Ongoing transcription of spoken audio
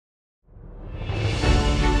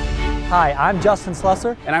Hi, I'm Justin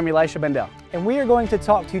Slusser. And I'm Elisha Bendel. And we are going to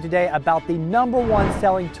talk to you today about the #1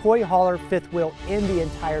 selling toy hauler fifth wheel in the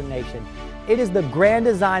entire nation. It is the Grand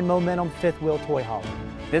Design Momentum fifth wheel toy hauler.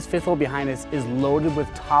 This fifth wheel behind us is loaded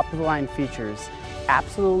with top-of-the-line features.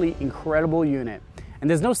 Absolutely incredible unit. And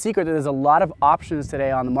there's no secret that there's a lot of options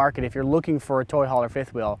today on the market if you're looking for a toy hauler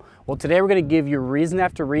fifth wheel. Well, today we're going to give you reason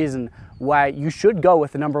after reason why you should go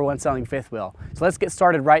with the #1 selling fifth wheel. So let's get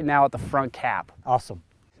started right now at the front cap. Awesome.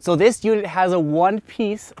 So this unit has a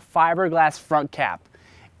one-piece fiberglass front cap.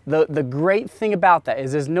 The great thing about that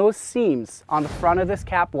is there's no seams on the front of this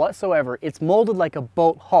cap whatsoever. It's molded like a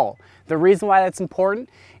boat hull. The reason why that's important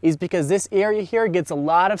is because this area here gets a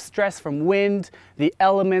lot of stress from wind, the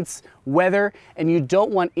elements, weather, and you don't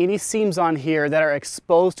want any seams on here that are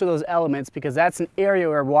exposed to those elements, because that's an area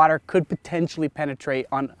where water could potentially penetrate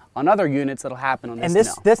on other units that'll happen on this.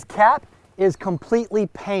 And this cap is completely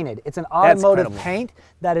painted. It's an automotive paint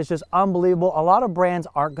that is just unbelievable. A lot of brands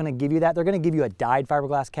aren't going to give you that. They're going to give you a dyed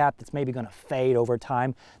fiberglass cap that's maybe going to fade over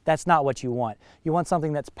time. That's not what you want. You want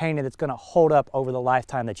something that's painted that's going to hold up over the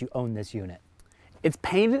lifetime that you own this unit. It's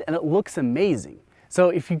painted and it looks amazing. So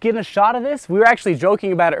if you get a shot of this, we were actually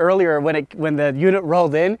joking about it earlier when the unit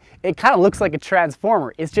rolled in, it kind of looks like a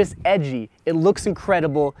transformer. It's just edgy. It looks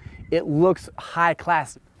incredible. It looks high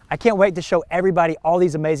class. I can't wait to show everybody all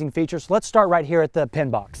these amazing features. Let's start right here at the pin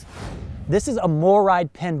box. This is a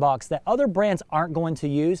MORryde pin box that other brands aren't going to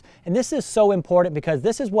use, and this is so important because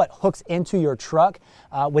this is what hooks into your truck.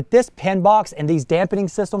 With this pin box and these dampening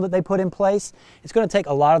system that they put in place, it's going to take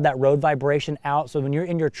a lot of that road vibration out, so when you're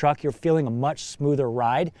in your truck, you're feeling a much smoother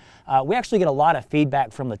ride. We actually get a lot of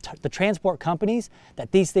feedback from the transport companies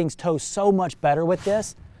that these things tow so much better with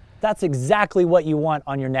this. That's exactly what you want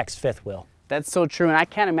on your next fifth wheel. That's so true, and I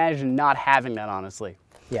can't imagine not having that, honestly.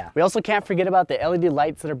 Yeah. We also can't forget about the LED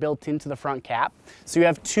lights that are built into the front cap. So you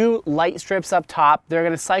have two light strips up top. They're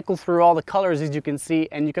going to cycle through all the colors, as you can see,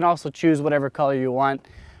 and you can also choose whatever color you want.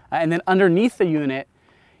 And then underneath the unit,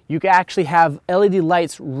 you can actually have LED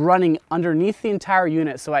lights running underneath the entire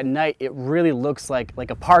unit, so at night it really looks like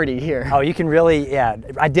a party here. Oh, you can really,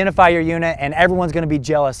 identify your unit, and everyone's going to be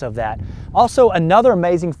jealous of that. Also, another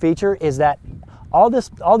amazing feature is that all these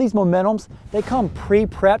Momentums, they come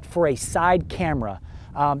pre-prepped for a side camera.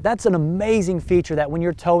 That's an amazing feature that when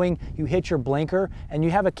you're towing, you hit your blinker and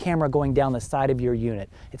you have a camera going down the side of your unit.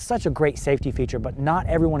 It's such a great safety feature, but not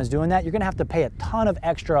everyone is doing that. You're gonna have to pay a ton of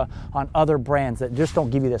extra on other brands that just don't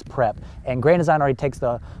give you this prep. And Grand Design already takes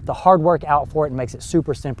the hard work out for it and makes it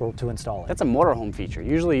super simple to install it. That's a motorhome feature.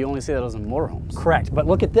 Usually you only see those in motorhomes. Correct, but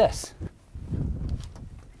look at this.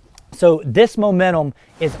 So this Momentum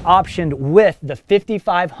is optioned with the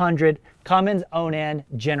 5500 Cummins Onan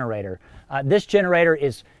generator. This generator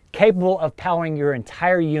is capable of powering your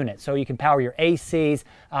entire unit. So you can power your ACs,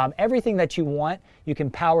 everything that you want, you can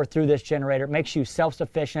power through this generator. It makes you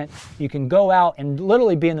self-sufficient. You can go out and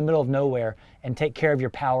literally be in the middle of nowhere and take care of your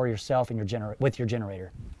power yourself and with your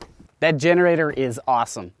generator. That generator is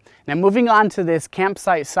awesome. Now moving on to this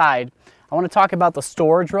campsite side, I want to talk about the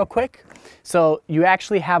storage real quick. So you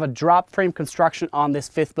actually have a drop frame construction on this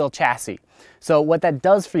fifth wheel chassis. So what that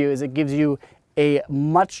does for you is it gives you a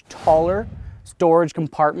much taller storage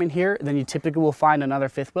compartment here than you typically will find on other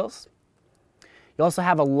fifth wheels. You also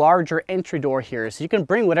have a larger entry door here, so you can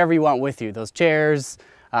bring whatever you want with you. Those chairs,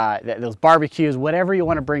 those barbecues, whatever you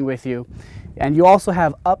want to bring with you. And you also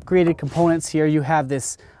have upgraded components here. You have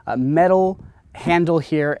this metal handle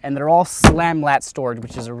here, and they're all slam lat storage,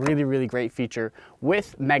 which is a really, really great feature,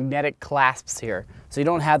 with magnetic clasps here. So you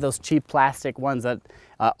don't have those cheap plastic ones that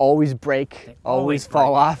always break, always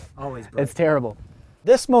fall off. Always break. It's terrible.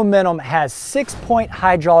 This Momentum has 6-point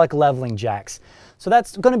hydraulic leveling jacks. So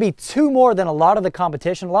that's going to be 2 more than a lot of the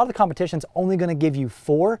competition. A lot of the competition's only going to give you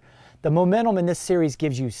 4. The Momentum in this series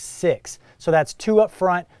gives you 6. So that's 2 up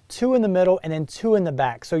front, 2 in the middle, and then 2 in the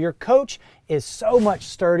back. So your coach is so much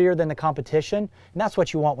sturdier than the competition, and that's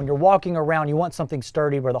what you want. When you're walking around, you want something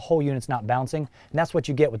sturdy where the whole unit's not bouncing, and that's what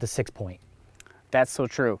you get with the 6-point. That's so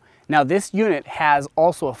true. Now this unit has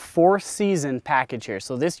also a 4-season package here.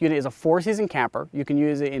 So this unit is a 4-season camper. You can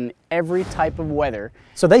use it in every type of weather.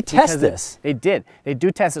 So they test this? They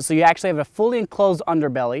do test it. So you actually have a fully enclosed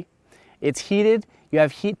underbelly. It's heated. You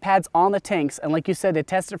have heat pads on the tanks, and like you said, they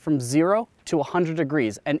test it from 0 to 100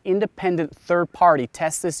 degrees. An independent third party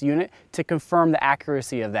tests this unit to confirm the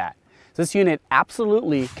accuracy of that. So this unit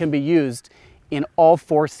absolutely can be used in all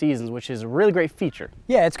 4 seasons, which is a really great feature.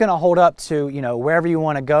 Yeah, it's going to hold up to, wherever you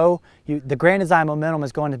want to go. The Grand Design Momentum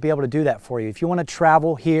is going to be able to do that for you. If you want to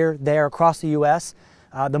travel here, there, across the U.S.,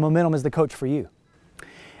 the Momentum is the coach for you.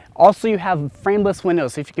 Also, you have frameless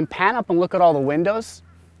windows. So if you can pan up and look at all the windows,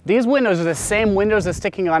 These windows are the same windows that's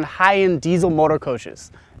sticking on high-end diesel motor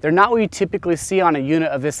coaches. They're not what you typically see on a unit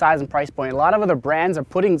of this size and price point. A lot of other brands are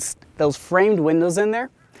putting those framed windows in there,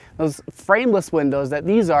 those frameless windows that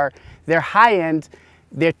these are. They're high-end,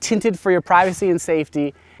 they're tinted for your privacy and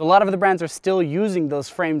safety. A lot of other brands are still using those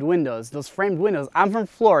framed windows. Those framed windows, I'm from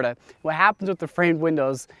Florida. What happens with the framed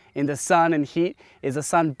windows in the sun and heat is the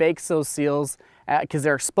sun bakes those seals because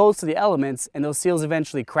they're exposed to the elements, and those seals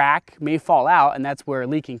eventually crack, may fall out, and that's where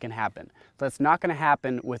leaking can happen. So that's not gonna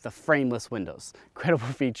happen with the frameless windows. Incredible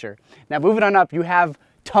feature. Now moving on up, you have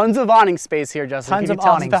tons of awning space here, Justin. Tons of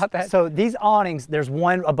awnings. About that? So these awnings, there's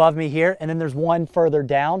one above me here, and then there's one further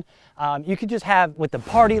down. You could just have, with the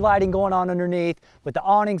party lighting going on underneath, with the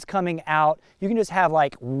awnings coming out, you can just have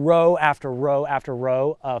like row after row after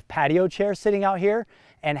row of patio chairs sitting out here,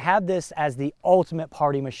 and have this as the ultimate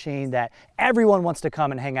party machine that everyone wants to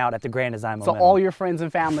come and hang out at the Grand Design Momentum. So all your friends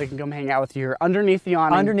and family can come hang out with you here underneath the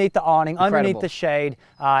awning. Underneath the awning, Incredible. underneath the shade,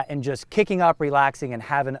 and just kicking up, relaxing, and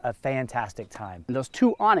having a fantastic time. And those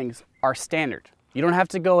two awnings are standard. You don't have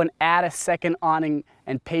to go and add a second awning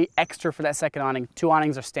and pay extra for that second awning. Two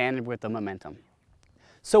awnings are standard with the Momentum.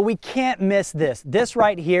 So we can't miss this. This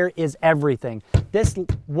right here is everything. This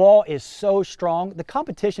wall is so strong. The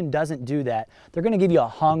competition doesn't do that. They're gonna give you a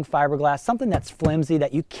hung fiberglass, something that's flimsy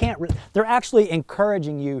that you can't, they're actually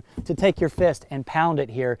encouraging you to take your fist and pound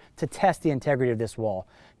it here to test the integrity of this wall.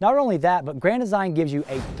 Not only that, but Grand Design gives you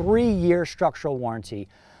a 3-year structural warranty.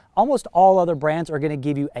 Almost all other brands are gonna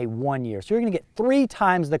give you a 1 year. So you're gonna get 3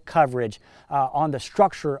 times the coverage on the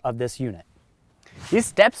structure of this unit. These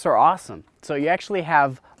steps are awesome. So you actually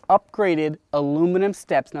have upgraded aluminum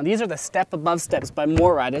steps. Now these are the step above steps by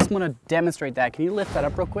MORryde. I just want to demonstrate that. Can you lift that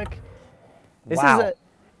up real quick? Wow.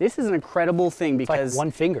 This is an incredible thing because it's like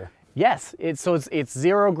one finger. Yes, it's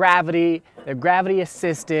zero gravity, they're gravity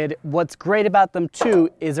assisted. What's great about them too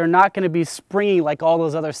is they're not gonna be springy like all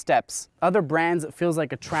those other steps. Other brands, it feels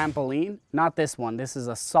like a trampoline, not this one. This is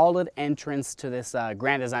a solid entrance to this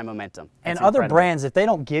Grand Design Momentum. And other brands, if they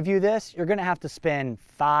don't give you this, you're gonna have to spend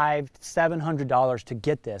 $500 to $700 to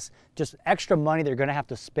get this. Just extra money that you're gonna have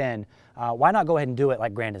to spend. Why not go ahead and do it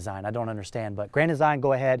like Grand Design? I don't understand, but Grand Design,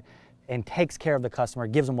 go ahead and takes care of the customer,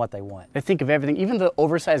 gives them what they want. They think of everything, even the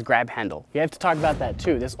oversized grab handle. You have to talk about that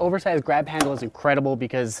too. This oversized grab handle is incredible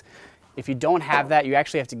because if you don't have that, you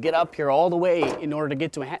actually have to get up here all the way in order to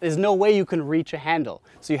get to a handle. There's no way you can reach a handle.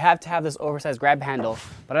 So you have to have this oversized grab handle,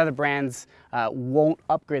 but other brands won't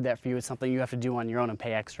upgrade that for you. It's something you have to do on your own and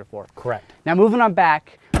pay extra for. Correct. Now moving on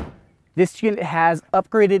back, this unit has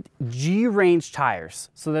upgraded G-range tires.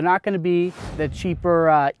 So they're not gonna be the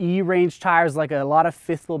cheaper E-range tires like a lot of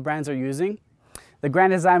fifth wheel brands are using. The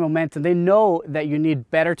Grand Design Momentum, they know that you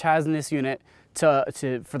need better tires in this unit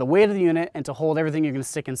for the weight of the unit and to hold everything you're gonna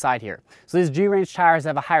stick inside here. So these G-range tires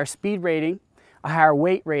have a higher speed rating, a higher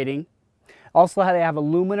weight rating. Also they have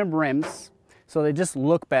aluminum rims, so they just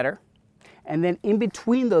look better. And then in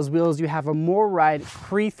between those wheels, you have a MORryde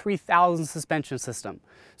Cree 3000 suspension system.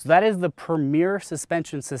 So that is the premier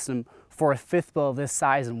suspension system for a fifth wheel of this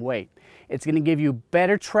size and weight. It's gonna give you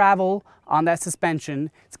better travel on that suspension.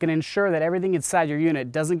 It's gonna ensure that everything inside your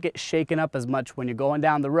unit doesn't get shaken up as much when you're going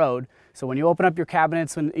down the road. So when you open up your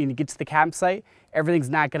cabinets and you get to the campsite, everything's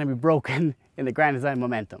not gonna be broken in the Grand Design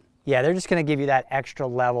Momentum. Yeah, they're just gonna give you that extra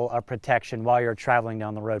level of protection while you're traveling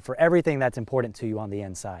down the road for everything that's important to you on the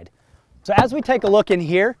inside. So as we take a look in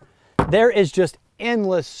here, there is just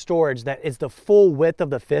endless storage that is the full width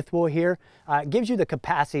of the fifth wheel here. It gives you the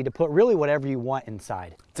capacity to put really whatever you want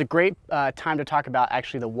inside. It's a great time to talk about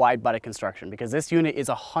actually the wide body construction because this unit is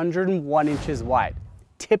 101 inches wide.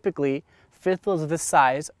 Typically, fifth wheels of this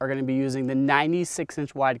size are going to be using the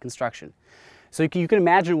 96-inch wide construction. So you can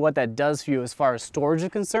imagine what that does for you as far as storage is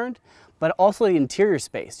concerned, but also the interior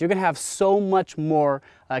space. You're gonna have so much more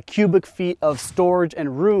cubic feet of storage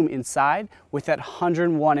and room inside with that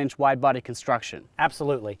 101-inch wide body construction.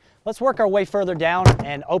 Absolutely. Let's work our way further down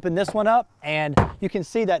and open this one up, and you can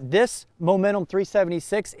see that this Momentum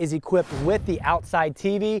 376 is equipped with the outside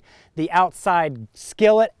TV, the outside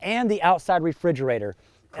skillet, and the outside refrigerator.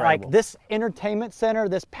 Incredible. Like this entertainment center,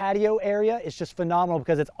 this patio area is just phenomenal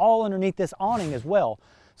because it's all underneath this awning as well.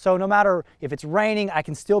 So no matter if it's raining, I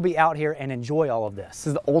can still be out here and enjoy all of this. This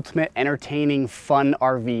is the ultimate entertaining, fun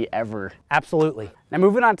RV ever. Absolutely. Now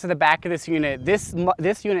moving on to the back of this unit, this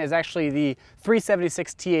unit is actually the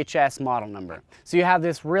 376 THS model number. So you have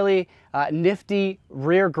this really nifty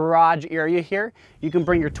rear garage area here. You can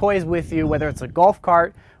bring your toys with you, whether it's a golf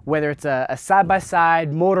cart, whether it's a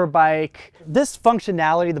side-by-side, motorbike. This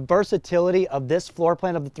functionality, the versatility of this floor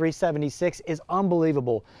plan of the 376 is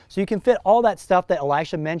unbelievable. So you can fit all that stuff that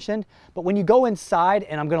Elisha mentioned, but when you go inside,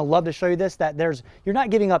 and I'm gonna love to show you this, that you're not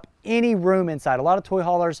giving up any room inside. A lot of toy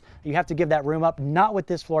haulers, you have to give that room up, not with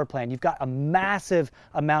this floor plan. You've got a massive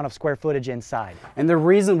amount of square footage inside. And the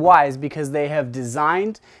reason why is because they have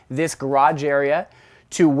designed this garage area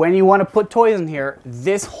to, when you want to put toys in here,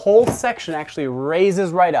 this whole section actually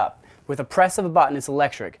raises right up. With a press of a button, it's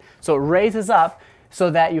electric. So it raises up so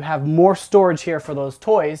that you have more storage here for those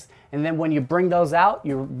toys. And then when you bring those out,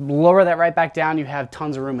 you lower that right back down, you have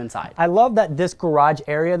tons of room inside. I love that this garage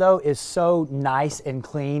area though is so nice and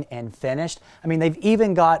clean and finished. I mean, they've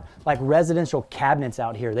even got like residential cabinets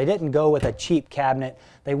out here. They didn't go with a cheap cabinet.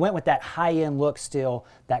 They went with that high-end look still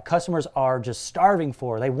that customers are just starving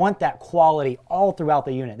for. They want that quality all throughout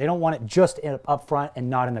the unit. They don't want it just up front and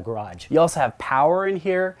not in the garage. You also have power in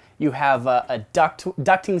here. You have a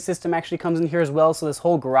ducting system actually comes in here as well. So this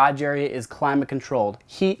whole garage area is climate controlled,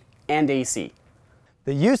 heat and AC.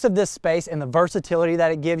 The use of this space and the versatility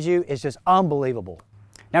that it gives you is just unbelievable.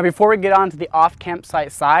 Now before we get on to the off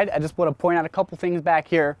campsite side, I just want to point out a couple things back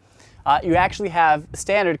here. You actually have,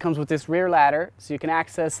 standard comes with this rear ladder, so you can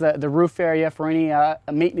access the roof area for any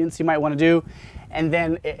maintenance you might want to do. And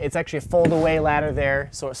then it's actually a fold-away ladder there,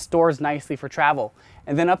 so it stores nicely for travel.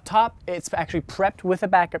 And then up top, it's actually prepped with a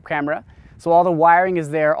backup camera. So all the wiring is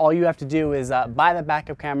there. All you have to do is buy the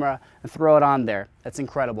backup camera and throw it on there. That's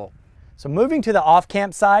incredible. So moving to the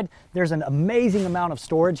off-camp side, there's an amazing amount of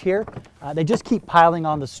storage here. They just keep piling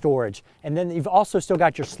on the storage. And then you've also still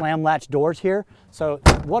got your slam latch doors here. So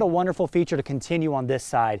what a wonderful feature to continue on this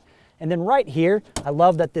side. And then right here, I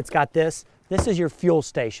love that it's got this. This is your fuel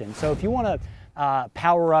station. So if you want to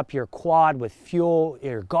power up your quad with fuel,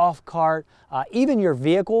 your golf cart, even your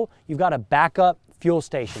vehicle, you've got a backup fuel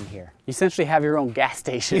station here. You essentially have your own gas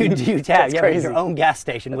station. You do have your own gas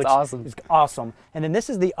station, which is awesome. And then this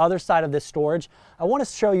is the other side of this storage. I want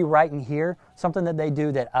to show you right in here something that they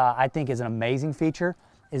do that I think is an amazing feature,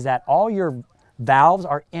 is that all your valves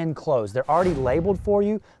are enclosed. They're already labeled for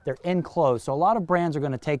you. They're enclosed. So a lot of brands are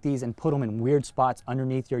going to take these and put them in weird spots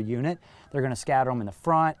underneath your unit. They're going to scatter them in the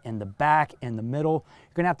front, in the back, in the middle.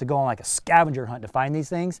 You're going to have to go on like a scavenger hunt to find these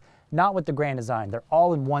things. Not with the Grand Design. They're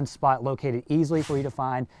all in one spot, located easily for you to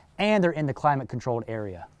find, and they're in the climate controlled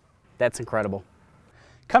area. That's incredible.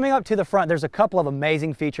 Coming up to the front, there's a couple of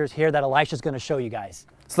amazing features here that Elisha's going to show you guys.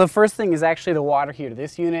 So the first thing is actually the water heater.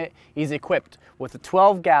 This unit is equipped with a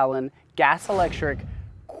 12-gallon gas electric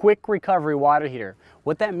quick recovery water heater.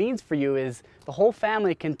 What that means for you is the whole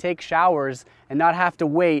family can take showers and not have to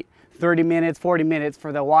wait 30 minutes, 40 minutes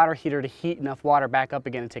for the water heater to heat enough water back up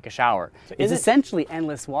again and take a shower. So it's essentially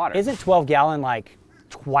endless water. Isn't 12-gallon like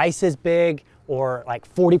twice as big or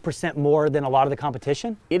like 40% more than a lot of the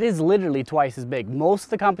competition? It is literally twice as big. Most of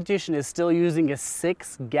the competition is still using a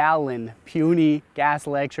 6-gallon puny gas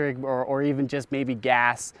electric or even just maybe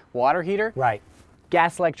gas water heater. Right.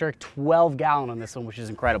 Gas electric 12-gallon on this one, which is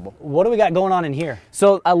incredible. What do we got going on in here?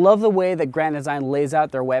 So I love the way that Grand Design lays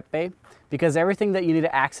out their wet bay, because everything that you need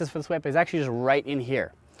to access for this wet bay is actually just right in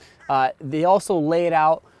here. They also lay it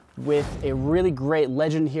out with a really great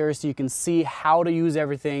legend here so you can see how to use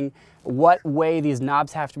everything, what way these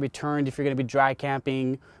knobs have to be turned if you're going to be dry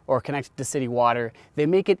camping or connected to city water. They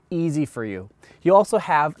make it easy for you. You also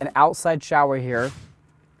have an outside shower here,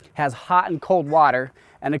 has hot and cold water,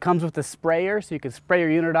 and it comes with a sprayer so you can spray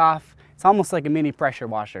your unit off. It's almost like a mini pressure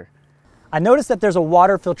washer. I noticed that there's a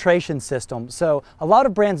water filtration system, so a lot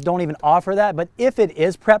of brands don't even offer that, but if it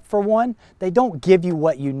is prepped for one, they don't give you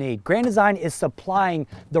what you need. Grand Design is supplying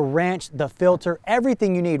the wrench, the filter,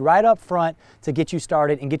 everything you need right up front to get you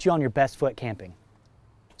started and get you on your best foot camping.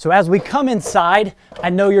 So as we come inside, I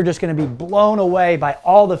know you're just going to be blown away by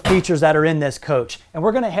all the features that are in this coach. And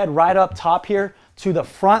we're going to head right up top here to the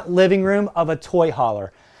front living room of a toy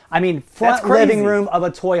hauler. I mean, front living room of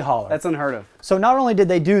a toy hauler. That's unheard of. So not only did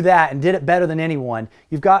they do that and did it better than anyone,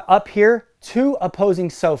 you've got up here 2 opposing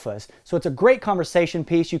sofas. So it's a great conversation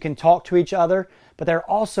piece. You can talk to each other, but there are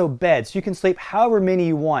also beds. You can sleep however many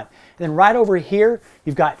you want. And then right over here,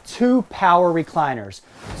 you've got 2 power recliners.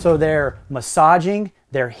 So they're massaging,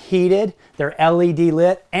 they're heated, they're LED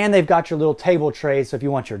lit, and they've got your little table trays. So if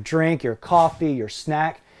you want your drink, your coffee, your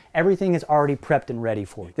snack, everything is already prepped and ready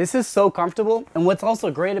for you. This is so comfortable, and what's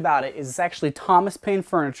also great about it is it's actually Thomas Payne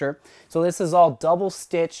furniture. So this is all double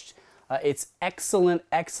stitched It's excellent,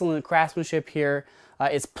 excellent craftsmanship here.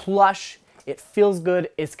 It's plush. It feels good.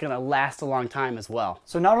 It's going to last a long time as well.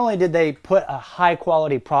 So not only did they put a high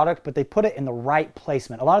quality product, but they put it in the right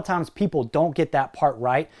placement. A lot of times people don't get that part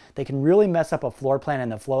right. They can really mess up a floor plan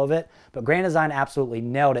and the flow of it, but Grand Design absolutely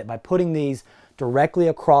nailed it by putting these directly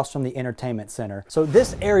across from the entertainment center. So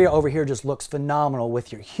this area over here just looks phenomenal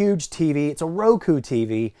with your huge TV. It's a Roku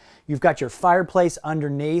TV. You've got your fireplace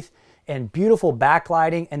underneath and beautiful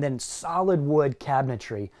backlighting, and then solid wood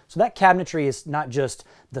cabinetry. So that cabinetry is not just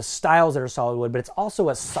the styles that are solid wood, but it's also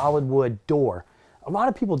a solid wood door. A lot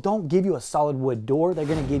of people don't give you a solid wood door. They're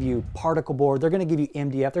gonna give you particle board, they're gonna give you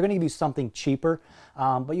MDF, they're gonna give you something cheaper,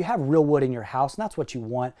 but you have real wood in your house, and that's what you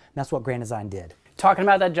want, and that's what Grand Design did. Talking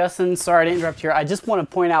about that, Justin, sorry to interrupt here. I just want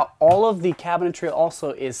to point out all of the cabinetry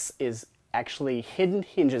also is actually hidden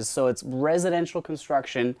hinges, so it's residential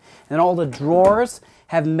construction, and all the drawers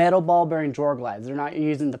have metal ball bearing drawer glides. They're not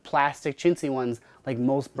using the plastic chintzy ones like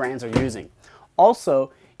most brands are using.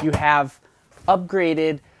 Also, you have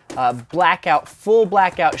upgraded full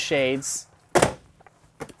blackout shades.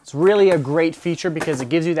 It's really a great feature because it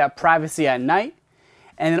gives you that privacy at night.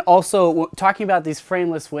 And then also, talking about these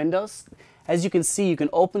frameless windows, as you can see, you can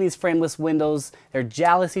open these frameless windows. They're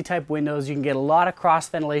jalousie type windows. You can get a lot of cross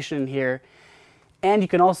ventilation in here. And you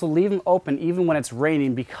can also leave them open even when it's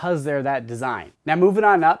raining because they're that design. Now moving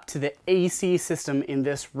on up to the AC system in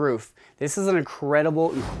this roof. This is an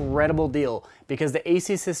incredible, incredible deal because the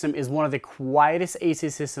AC system is one of the quietest AC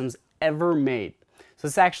systems ever made. So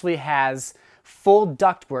this actually has full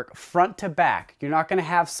ductwork front to back. You're not gonna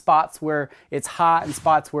have spots where it's hot and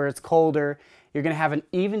spots where it's colder. You're gonna have an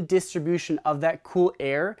even distribution of that cool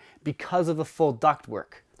air because of the full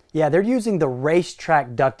ductwork. Yeah, they're using the racetrack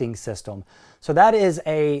ducting system. So that is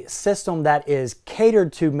a system that is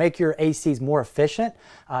catered to make your ACs more efficient.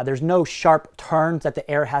 There's no sharp turns that the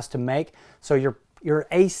air has to make. So your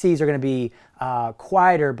ACs are gonna be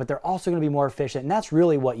quieter, but they're also gonna be more efficient. And that's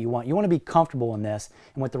really what you want. You wanna be comfortable in this.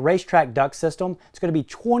 And with the racetrack duct system, it's gonna be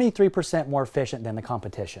 23% more efficient than the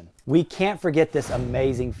competition. We can't forget this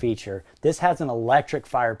amazing feature. This has an electric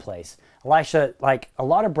fireplace. Elisha, like a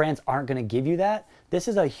lot of brands aren't gonna give you that. This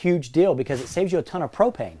is a huge deal because it saves you a ton of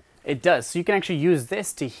propane. It does. So you can actually use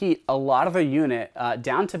this to heat a lot of a unit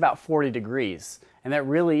down to about 40 degrees. And that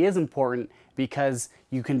really is important because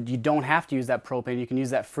you don't have to use that propane. You can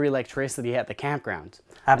use that free electricity at the campground.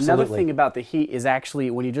 Absolutely. Another thing about the heat is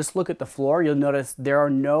actually when you just look at the floor, you'll notice there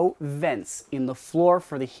are no vents in the floor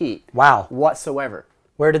for the heat. Wow. Whatsoever.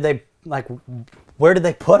 Where did they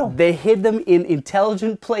put them? They hid them in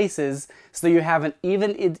intelligent places so you have an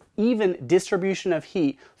even distribution of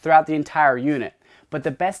heat throughout the entire unit. But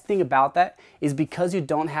the best thing about that is because you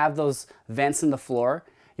don't have those vents in the floor,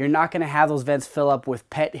 you're not going to have those vents fill up with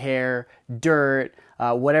pet hair, dirt,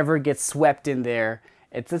 whatever gets swept in there.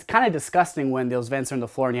 It's kind of disgusting when those vents are in the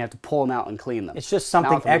floor and you have to pull them out and clean them. It's just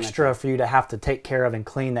something extra for you to have to take care of and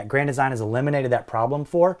clean that Grand Design has eliminated that problem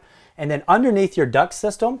for. And then underneath your duct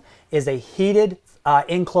system is a heated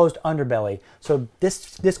enclosed underbelly. So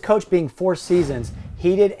this coach being 4 seasons,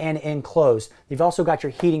 heated and enclosed. You've also got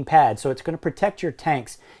your heating pad, so it's going to protect your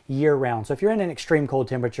tanks year round. So if you're in an extreme cold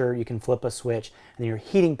temperature, you can flip a switch and your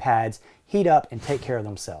heating pads heat up and take care of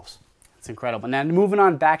themselves. It's incredible. Now moving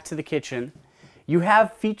on back to the kitchen, you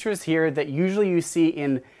have features here that usually you see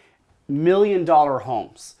in million-dollar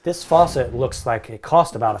homes. This faucet looks like it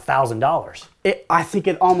cost about $1,000. I think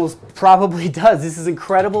it almost probably does. This is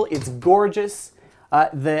incredible. It's gorgeous.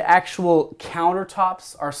 The actual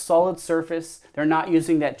countertops are solid surface. They're not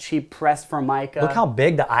using that cheap pressed Formica. Look how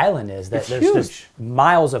big the island is. There's huge. Just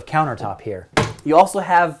miles of countertop here. You also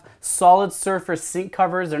have solid surface sink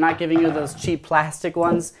covers. They're not giving you those cheap plastic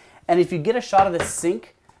ones. And if you get a shot of this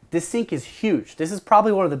sink is huge. This is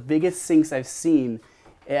probably one of the biggest sinks I've seen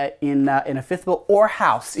in a fifth wheel or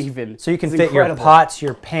house even. So you can fit your pots,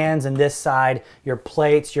 your pans in this side, your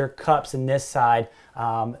plates, your cups in this side.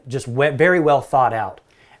 Just very well thought out.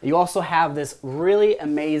 You also have this really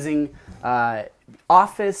amazing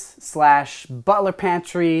office / butler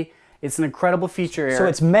pantry. It's an incredible feature area. So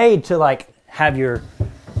it's made to like have you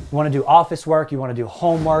want to do office work, you want to do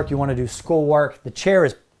homework, you want to do schoolwork. The chair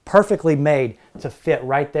is perfectly made to fit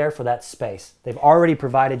right there for that space. They've already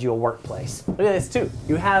provided you a workplace. Look at this too.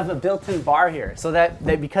 You have a built-in bar here. So that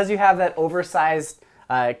because you have that oversized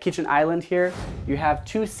kitchen island here, you have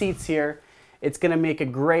 2 seats here. It's gonna make a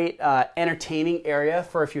great entertaining area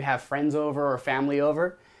for if you have friends over or family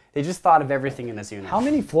over. They just thought of everything in this unit. How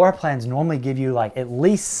many floor plans normally give you like at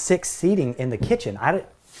least 6 seating in the kitchen?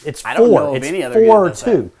 It's 4. I don't know of it's any other 4 or unit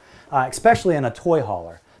 2, especially in a toy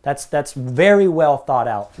hauler. That's very well thought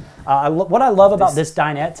out. What I love about this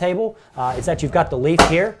dinette table is that you've got the leaf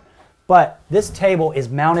here, but this table is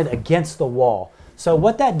mounted against the wall. So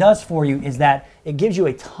what that does for you is that it gives you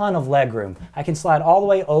a ton of leg room. I can slide all the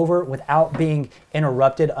way over without being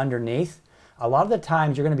interrupted underneath. A lot of the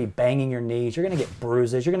times you're going to be banging your knees, you're going to get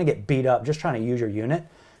bruises, you're going to get beat up just trying to use your unit.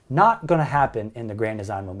 Not going to happen in the Grand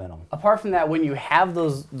Design Momentum. Apart from that, when you have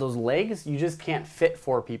those legs, you just can't fit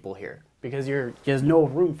 4 people here because there's no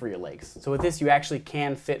room for your legs. So with this, you actually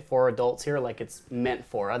can fit 4 adults here like it's meant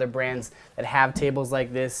for. Other brands that have tables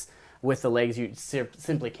like this with the legs, you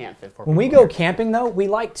simply can't fit 4 people. When we go camping though, we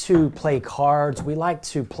like to play cards, we like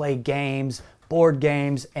to play games, board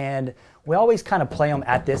games, and we always kind of play them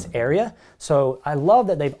at this area. So I love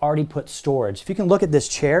that they've already put storage. If you can look at this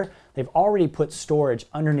chair, they've already put storage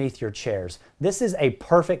underneath your chairs. This is a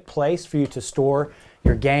perfect place for you to store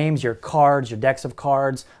your games, your cards, your decks of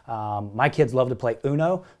cards. My kids love to play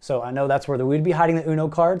Uno, so I know that's where we'd be hiding the Uno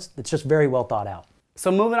cards. It's just very well thought out. So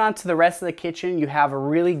moving on to the rest of the kitchen, you have a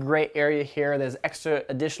really great area here. There's extra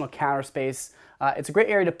additional counter space. It's a great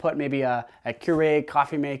area to put maybe a Keurig,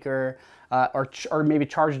 coffee maker, or maybe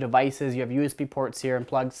charge devices. You have USB ports here and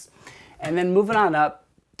plugs. And then moving on up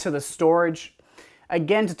to the storage.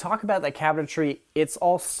 Again, to talk about that cabinetry, it's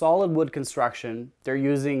all solid wood construction. They're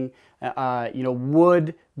using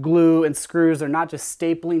wood, glue, and screws. They're not just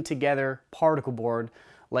stapling together particle board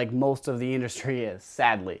like most of the industry is,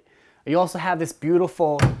 sadly. You also have this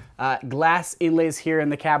beautiful glass inlays here in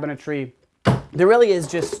the cabinetry. There really is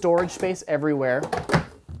just storage space everywhere.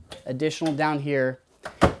 Additional down here.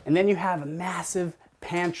 And then you have a massive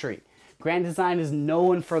pantry. Grand Design is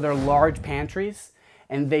known for their large pantries,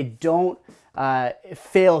 and they don't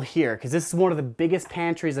fail here, because this is one of the biggest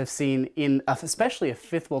pantries I've seen in especially a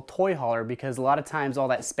fifth wheel toy hauler, because a lot of times all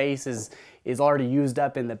that space is already used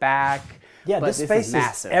up in the back. Yeah, this space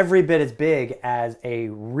is every bit as big as a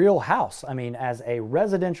real house. I mean, as a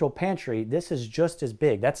residential pantry, this is just as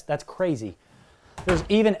big. That's crazy. There's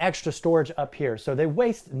even extra storage up here. So they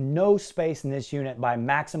waste no space in this unit by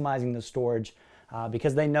maximizing the storage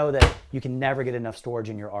because they know that you can never get enough storage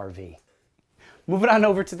in your RV. Moving on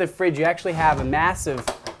over to the fridge, you actually have a massive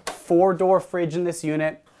 4-door fridge in this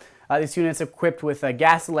unit. This unit's equipped with a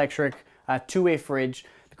gas electric 2-way fridge.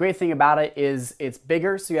 The great thing about it is it's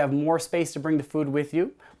bigger, so you have more space to bring the food with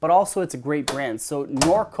you, but also it's a great brand. So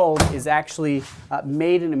Norcold is actually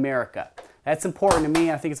made in America. That's important to me,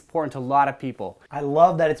 and I think it's important to a lot of people. I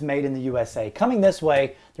love that it's made in the USA. Coming this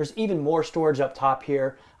way, there's even more storage up top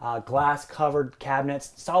here. Glass covered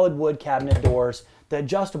cabinets, solid wood cabinet doors, the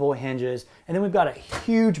adjustable hinges, and then we've got a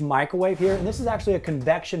huge microwave here, and this is actually a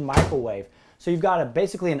convection microwave. So you've got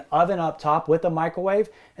basically an oven up top with a microwave,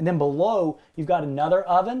 and then below you've got another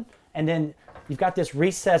oven, and then you've got this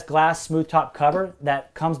recessed glass smooth top cover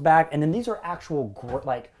that comes back, and then these are actual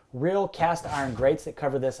like real cast iron grates that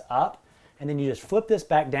cover this up. And then you just flip this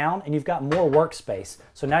back down and you've got more workspace.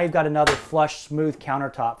 So now you've got another flush, smooth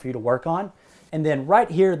countertop for you to work on. And then right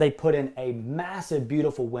here, they put in a massive,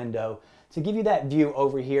 beautiful window to give you that view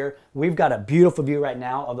over here. We've got a beautiful view right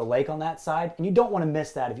now of the lake on that side, and you don't want to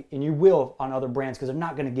miss that, and you will on other brands because they're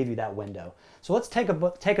not going to give you that window. So let's take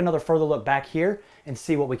another further look back here and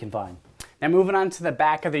see what we can find. Now moving on to the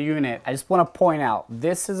back of the unit, I just want to point out,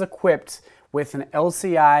 this is equipped with an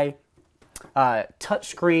LCI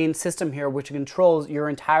touchscreen system here, which controls your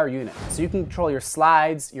entire unit. So you can control your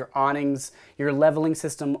slides, your awnings, your leveling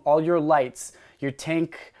system, all your lights, your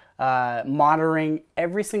tank monitoring,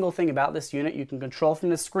 every single thing about this unit you can control from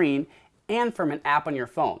the screen and from an app on your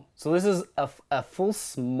phone. So this is a full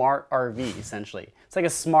smart RV, essentially. It's like a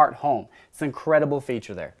smart home. It's an incredible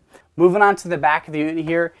feature there. Moving on to the back of the unit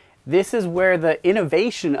here, this is where the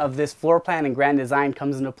innovation of this floor plan and Grand Design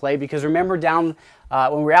comes into play, because remember down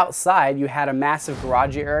when we were outside, you had a massive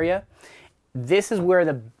garage area. This is where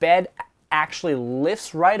the bed actually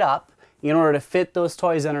lifts right up in order to fit those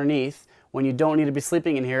toys underneath when you don't need to be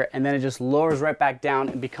sleeping in here, and then it just lowers right back down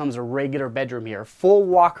and becomes a regular bedroom here. Full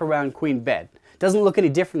walk around queen bed. Doesn't look any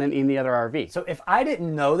different than any other RV. So if I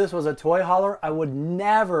didn't know this was a toy hauler, I would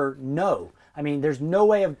never know. I mean, there's no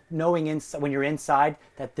way of knowing when you're inside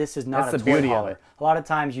that this is not a toy hauler. A lot of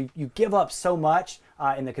times you give up so much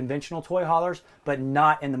in the conventional toy haulers, but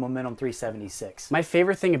not in the Momentum 376. My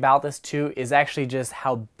favorite thing about this too is actually just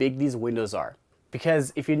how big these windows are.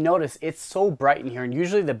 Because if you notice, it's so bright in here, and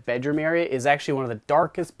usually the bedroom area is actually one of the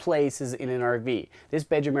darkest places in an RV. This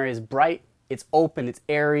bedroom area is bright, it's open, it's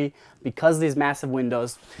airy because of these massive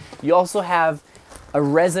windows. You also have a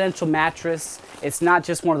residential mattress. It's not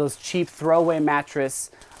just one of those cheap throwaway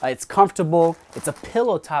mattress. It's comfortable. It's a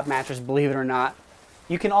pillow top mattress, believe it or not.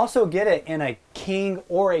 You can also get it in a king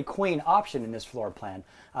or a queen option in this floor plan.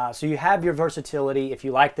 So you have your versatility. If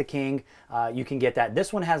you like the king, you can get that.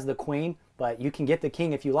 This one has the queen, but you can get the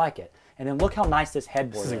king if you like it. And then look how nice this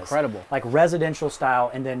headboard is. This is incredible. Like residential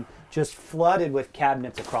style, and then just flooded with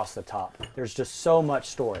cabinets across the top. There's just so much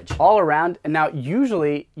storage. All around. And now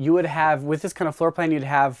usually you would have, with this kind of floor plan,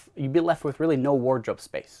 you'd be left with really no wardrobe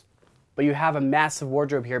space. But you have a massive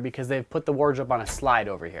wardrobe here because they've put the wardrobe on a slide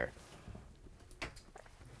over here.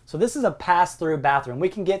 So this is a pass-through bathroom. We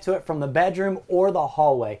can get to it from the bedroom or the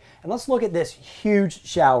hallway. And let's look at this huge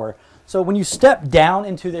shower. So when you step down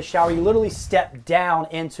into this shower, you literally step down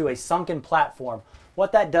into a sunken platform.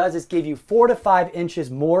 What that does is give you 4 to 5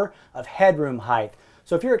 inches more of headroom height.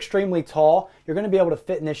 So if you're extremely tall, you're going to be able to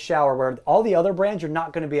fit in this shower, where all the other brands, you're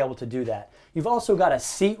not going to be able to do that. You've also got a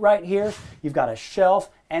seat right here. You've got a shelf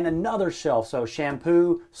and another shelf. So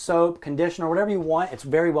shampoo, soap, conditioner, whatever you want, it's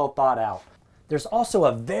very well thought out. There's also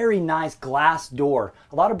a very nice glass door.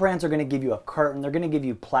 A lot of brands are going to give you a curtain. They're going to give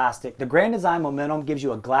you plastic. The Grand Design Momentum gives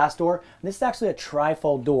you a glass door. And this is actually a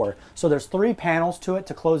trifold door. So there's 3 panels to it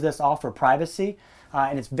to close this off for privacy.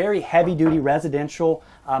 And it's very heavy duty residential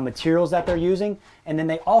materials that they're using. And then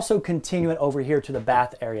they also continue it over here to the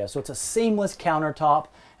bath area. So it's a seamless countertop.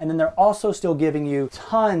 And then they're also still giving you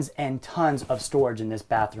tons and tons of storage in this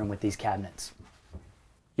bathroom with these cabinets.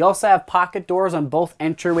 You also have pocket doors on both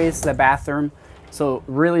entryways to the bathroom. So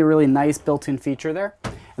really, really nice built-in feature there.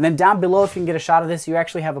 And then down below, if you can get a shot of this, you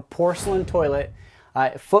actually have a porcelain toilet,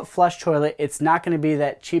 foot flush toilet. It's not going to be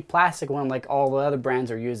that cheap plastic one like all the other brands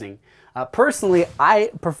are using. Personally,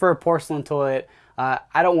 I prefer a porcelain toilet.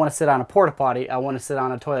 I don't want to sit on a porta potty. I want to sit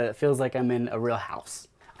on a toilet that feels like I'm in a real house.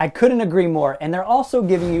 I couldn't agree more. And they're also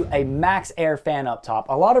giving you a max air fan up top.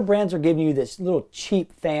 A lot of brands are giving you this little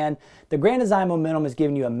cheap fan. The Grand Design Momentum is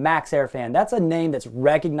giving you a max air fan. That's a name that's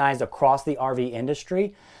recognized across the RV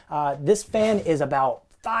industry. This fan is about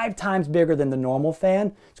 5 times bigger than the normal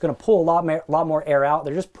fan. It's going to pull a lot more air out.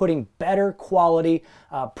 They're just putting better quality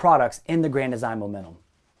products in the Grand Design Momentum.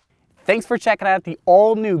 Thanks for checking out the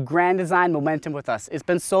all-new Grand Design Momentum with us. It's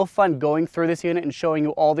been so fun going through this unit and showing you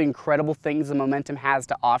all the incredible things the Momentum has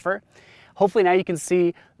to offer. Hopefully now you can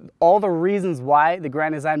see all the reasons why the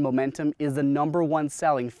Grand Design Momentum is the #1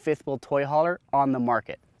 selling fifth wheel toy hauler on the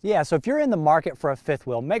market. Yeah, so if you're in the market for a fifth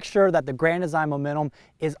wheel, make sure that the Grand Design Momentum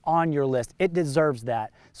is on your list. It deserves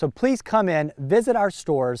that. So please come in, visit our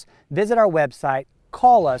stores, visit our website,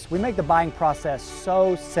 call us. We make the buying process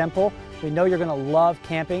so simple. We know you're going to love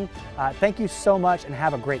camping. Thank you so much and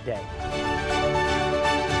have a great day.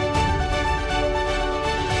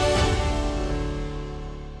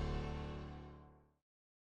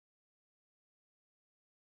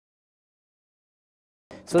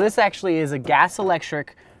 So this actually is a gas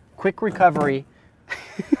electric quick recovery.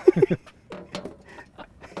 You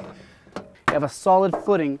have a solid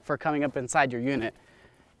footing for coming up inside your unit.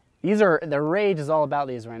 The rage is all about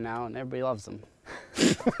these right now, and everybody loves them.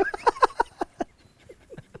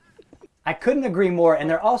 I couldn't agree more, and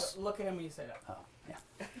they're also... Look at him when you say that. Oh, yeah.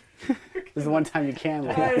 This is the one time you can.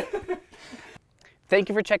 Thank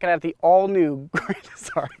you for checking out the all-new...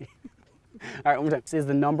 Sorry. All right, one more time. This is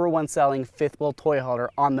the #1 selling fifth wheel toy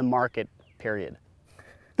hauler on the market, period.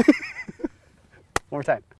 One more time.